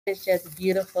It's just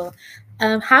beautiful.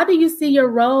 How do you see your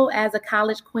role as a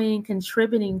college queen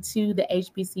contributing to the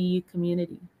HBCU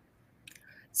community?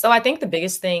 So I think the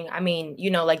biggest thing, I mean,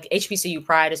 like HBCU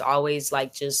pride has always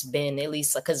like just been at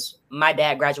least like because my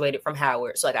dad graduated from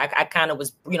Howard, so like I kind of was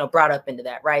brought up into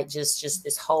that, right? Just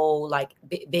this whole like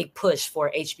big push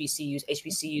for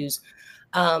HBCUs.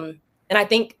 And I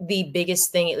think the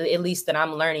biggest thing, at least that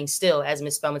I'm learning still as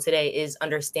Miss Spelman today, is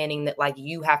understanding that like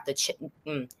you have to,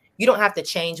 you don't have to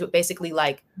change, but basically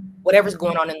like whatever's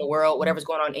going on in the world, whatever's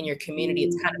going on in your community,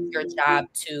 it's kind of your job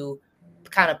to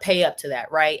kind of pay up to that,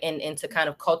 right? And to kind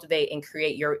of cultivate and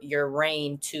create your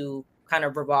reign to kind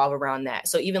of revolve around that.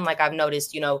 So even like I've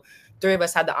noticed, three of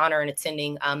us had the honor in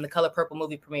attending the Color Purple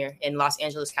movie premiere in Los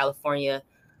Angeles, California,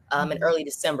 in early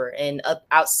December. And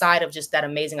outside of just that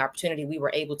amazing opportunity, we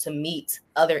were able to meet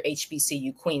other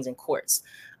HBCU queens and courts.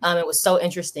 It was so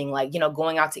interesting, like,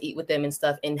 going out to eat with them and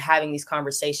stuff and having these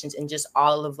conversations and just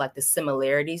all of like the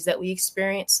similarities that we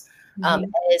experience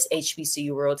as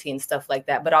HBCU royalty and stuff like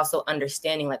that, but also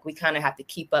understanding like we kind of have to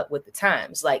keep up with the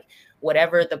times. Like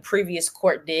whatever the previous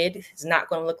court did is not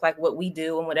going to look like what we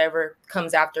do, and whatever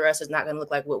comes after us is not going to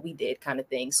look like what we did, kind of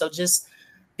thing. So just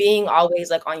being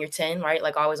always like on your 10, right?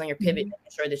 Like always on your pivot,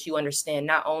 making sure that you understand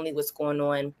not only what's going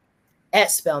on at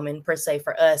Spelman per se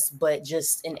for us, but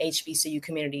just in HBCU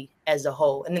community as a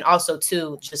whole. And then also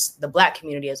too, just the Black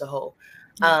community as a whole.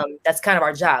 That's kind of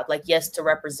our job. Like, yes, to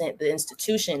represent the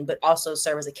institution, but also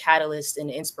serve as a catalyst and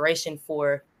inspiration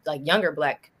for like younger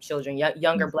Black children,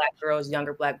 younger Black girls,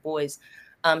 younger Black boys,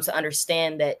 to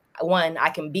understand that one, I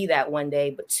can be that one day,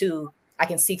 but two, I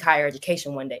can seek higher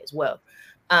education one day as well.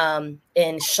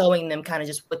 And showing them kind of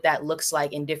just what that looks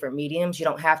like in different mediums. You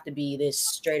don't have to be this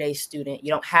straight A student.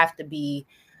 You don't have to be,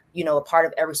 a part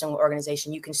of every single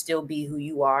organization. You can still be who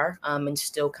you are, and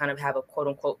still kind of have a quote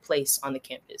unquote place on the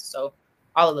campus. So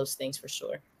all of those things for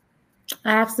sure.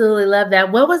 I absolutely love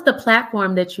that. What was the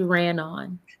platform that you ran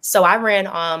on? So I ran,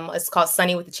 it's called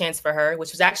Sunny with a Chance for Her,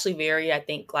 which was actually very, I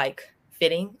think, like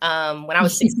fitting. When I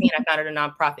was 16, I founded a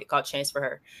nonprofit called Chance for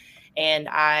Her. And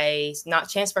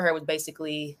Chance for Her was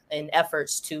basically in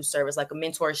efforts to serve as like a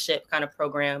mentorship kind of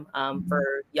program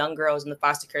for young girls in the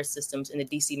foster care systems in the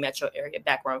DC metro area,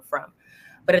 back where I'm from.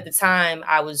 But at the time,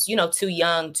 I was, too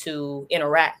young to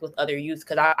interact with other youth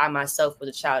because I myself was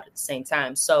a child at the same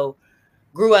time. So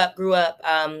grew up,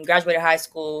 graduated high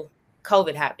school,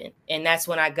 COVID happened. And that's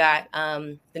when I got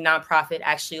the nonprofit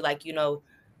actually, like,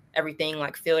 everything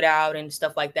like filled out and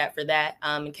stuff like that for that,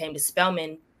 and came to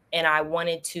Spelman. And I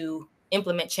wanted to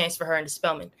implement Chance for Her into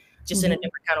Spelman, just in a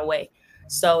different kind of way.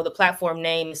 So the platform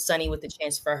name is Sunny with a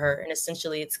Chance for Her. And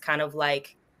essentially it's kind of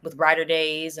like with brighter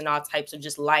days and all types of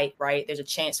just light, right? There's a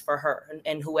chance for her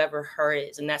and whoever her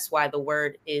is. And that's why the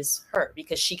word is her,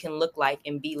 because she can look like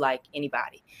and be like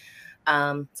anybody.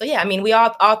 So yeah, I mean, we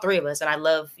all three of us, and I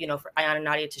love, for Ayana and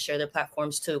Nadia to share their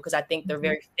platforms too, because I think they're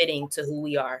very fitting to who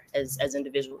we are as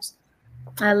individuals.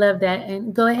 I love that.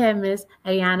 And go ahead, Miss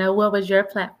Ayana. What was your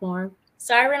platform?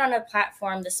 So I ran on a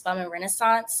platform, the Spelman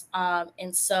Renaissance.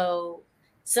 And so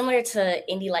similar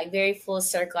to Indy, like very full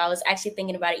circle. I was actually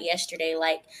thinking about it yesterday.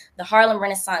 Like the Harlem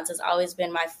Renaissance has always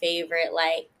been my favorite,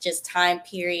 like just time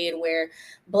period where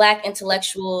Black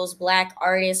intellectuals, Black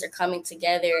artists are coming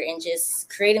together and just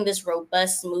creating this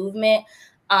robust movement.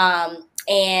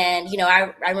 And,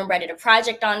 I remember I did a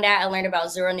project on that. I learned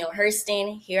about Zora Neale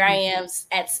Hurston. Here I am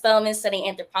at Spelman studying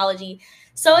anthropology.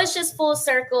 So it's just full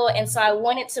circle. And so I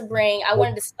wanted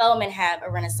to Spelman have a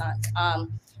renaissance.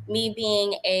 Me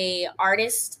being a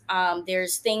artist,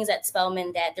 there's things at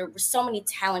Spelman that there were so many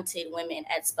talented women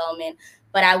at Spelman,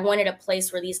 but I wanted a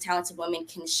place where these talented women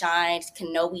can shine,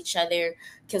 can know each other,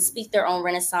 can speak their own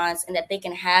renaissance, and that they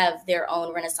can have their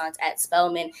own renaissance at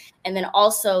Spelman. And then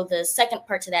also the second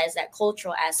part to that is that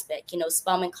cultural aspect.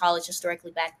 Spelman College,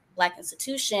 historically Black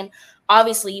institution.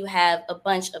 Obviously, you have a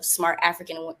bunch of smart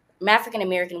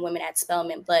African-American women at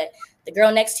Spelman, but the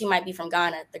girl next to you might be from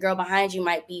Ghana. The girl behind you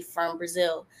might be from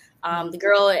Brazil. The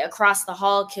girl across the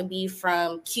hall could be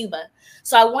from Cuba.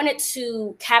 So I wanted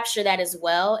to capture that as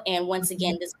well. And once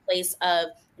again, this place of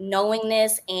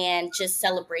knowingness and just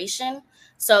celebration.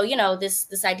 So,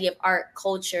 this idea of art,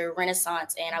 culture,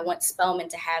 renaissance, and I want Spelman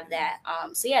to have that.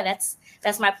 So yeah,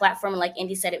 that's my platform. And like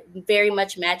Indy said, it very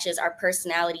much matches our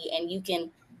personality, and you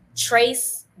can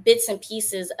trace bits and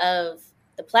pieces of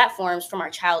the platforms from our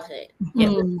childhood. It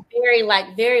was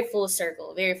very full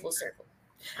circle, very full circle.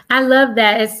 I love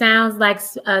that. It sounds like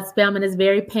Spelman is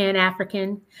very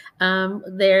Pan-African.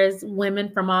 There's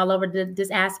women from all over the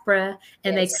diaspora,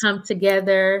 and they come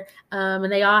together,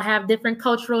 and they all have different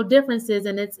cultural differences,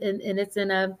 and it's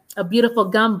in a beautiful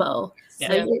gumbo.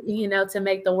 So, you know, to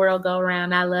make the world go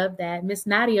around. I love that. Miss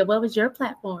Nadia, what was your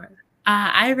platform?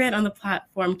 I ran on the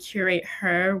platform Curate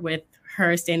Her, with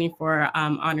her standing for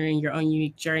honoring your own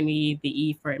unique journey, the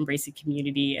E for embracing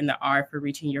community, and the R for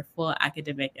reaching your full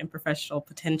academic and professional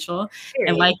potential.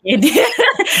 And like India,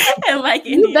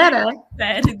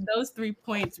 said, those 3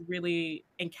 points really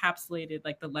encapsulated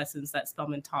like the lessons that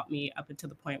Spelman taught me up until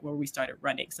the point where we started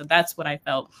running. So that's what I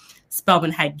felt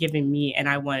Spelman had given me, and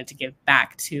I wanted to give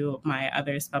back to my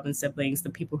other Spelman siblings, the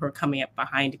people who are coming up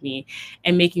behind me,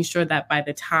 and making sure that by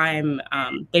the time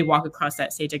they walk across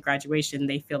that stage of graduation,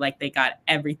 they feel like they got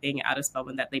everything out of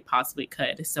Spelman that they possibly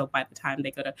could. So by the time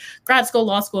they go to grad school,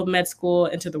 law school, med school,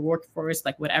 into the workforce,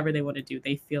 like whatever they want to do,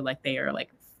 they feel like they are like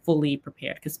fully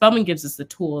prepared, because Spelman gives us the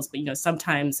tools, but you know,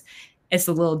 sometimes it's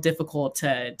a little difficult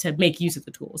to make use of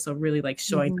the tools. So really like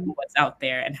showing them what's out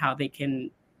there and how they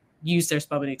can use their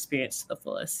Spelman experience to the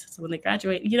fullest. So when they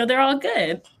graduate, you know, they're all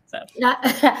good. So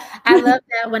I love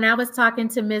that. When I was talking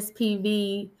to Miss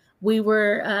PV, we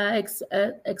were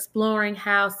exploring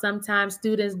how sometimes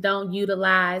students don't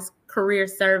utilize career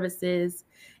services,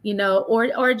 you know,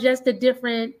 or just the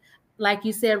different, like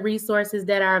you said, resources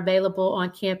that are available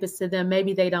on campus to them.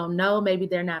 Maybe they don't know, maybe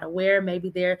they're not aware, maybe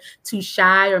they're too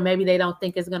shy, or maybe they don't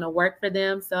think it's going to work for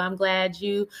them. So I'm glad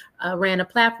you ran a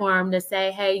platform to say,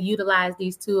 hey, utilize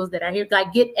these tools that are here.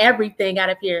 Like, get everything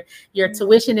out of here. Your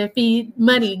tuition and fee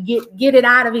money, get it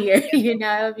out of here. You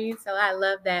know what I mean? So I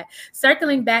love that.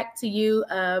 Circling back to you,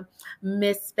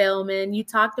 Miss Spelman, you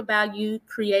talked about you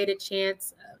created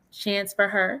Chance for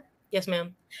Her. Yes,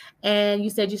 ma'am. And you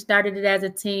said you started it as a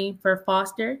team for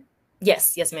Foster?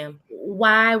 Yes, ma'am.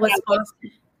 Why was Foster?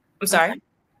 I'm sorry.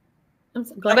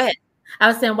 Go ahead. I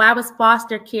was saying, why was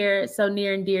foster care so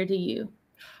near and dear to you?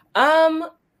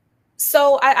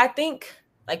 So I think,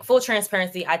 like, full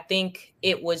transparency, I think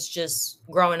it was just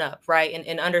growing up, right?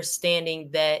 And understanding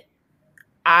that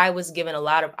I was given a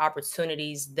lot of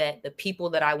opportunities that the people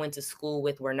that I went to school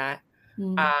with were not.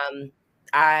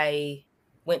 I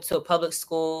went to a public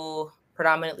school,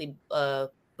 predominantly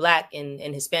Black and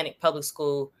Hispanic public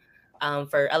school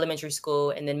for elementary school,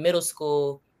 and then middle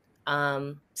school,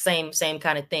 same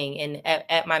kind of thing. And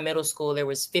at my middle school, there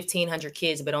was 1,500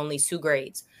 kids, but only 2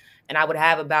 grades. And I would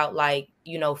have about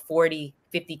 40,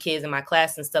 50 kids in my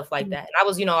class and stuff like that. And I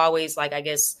was, always I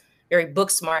guess very book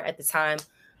smart at the time.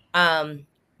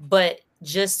 But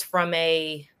just from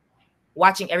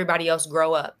watching everybody else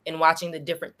grow up and watching the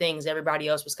different things everybody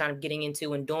else was kind of getting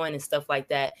into and doing and stuff like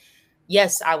that.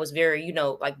 Yes, I was very,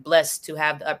 blessed to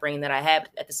have the upbringing that I had.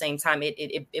 At the same time,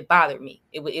 it bothered me.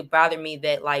 It bothered me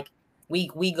that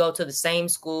we go to the same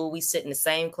school, we sit in the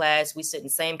same class, we sit in the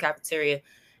same cafeteria,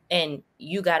 and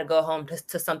you got to go home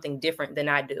to something different than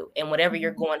I do. And whatever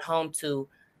you're going home to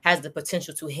has the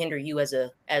potential to hinder you as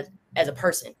a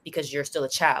person, because you're still a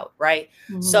child, right?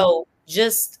 So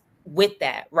just with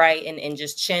that, right, and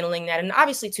just channeling that, and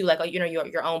obviously too,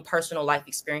 your own personal life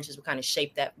experiences will kind of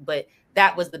shape that, but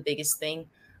that was the biggest thing.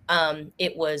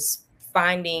 It was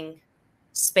finding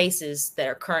spaces that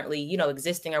are currently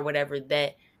existing or whatever,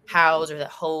 that house or that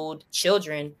hold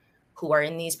children who are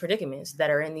in these predicaments, that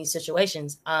are in these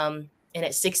situations. And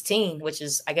at 16, which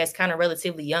is, I guess, kind of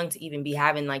relatively young to even be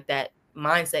having that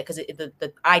mindset, because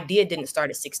the idea didn't start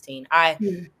at 16. I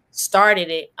started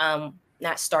it,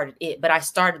 not started it, but I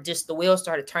started, just the wheels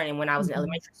started turning when I was in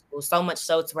elementary school, so much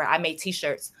so to where I made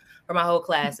t-shirts for my whole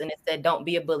class, and it said, "Don't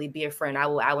be a bully, be a friend." I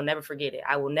will never forget it.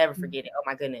 I will never forget it. Oh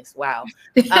my goodness. Wow.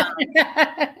 It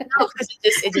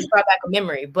just brought back a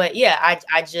memory. But yeah,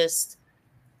 I just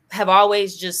have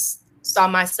always just saw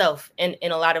myself in a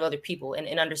lot of other people,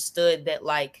 and understood that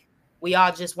we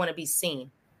all just want to be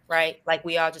seen, right?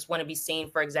 We all just want to be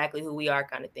seen for exactly who we are,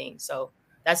 kind of thing. So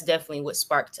that's definitely what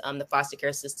sparked the foster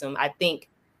care system. I think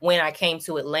when I came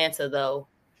to Atlanta, though,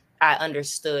 I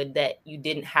understood that you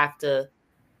didn't have to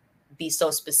be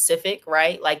so specific,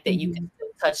 right? That you can still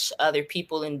touch other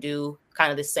people and do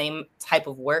kind of the same type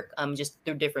of work, just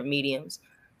through different mediums.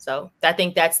 So I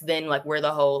think that's then where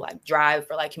the whole drive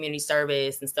for community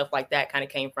service and stuff like that kind of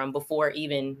came from, before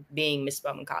even being Miss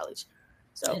Spelman College.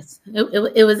 So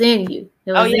it was in you.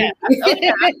 Kudos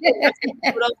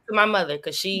to my mother,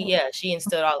 because she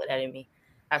instilled all of that in me.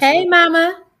 Absolutely. Hey,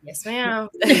 Mama. Yes, ma'am.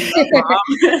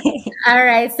 All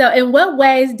right. So in what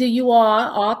ways do you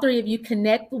all 3 of you,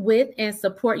 connect with and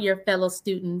support your fellow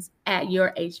students at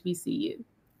your HBCU?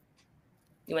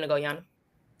 You want to go, Yana?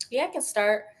 Yeah, I can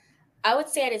start. I would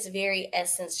say at its very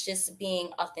essence, just being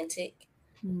authentic.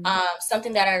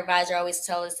 Something that our advisor always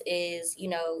tells us is, you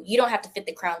don't have to fit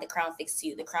the crown fits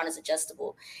you. The crown is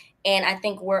adjustable. And I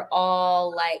think we're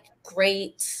all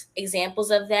great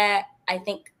examples of that. I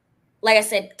think like I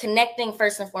said, connecting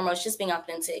first and foremost, just being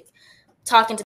authentic, talking to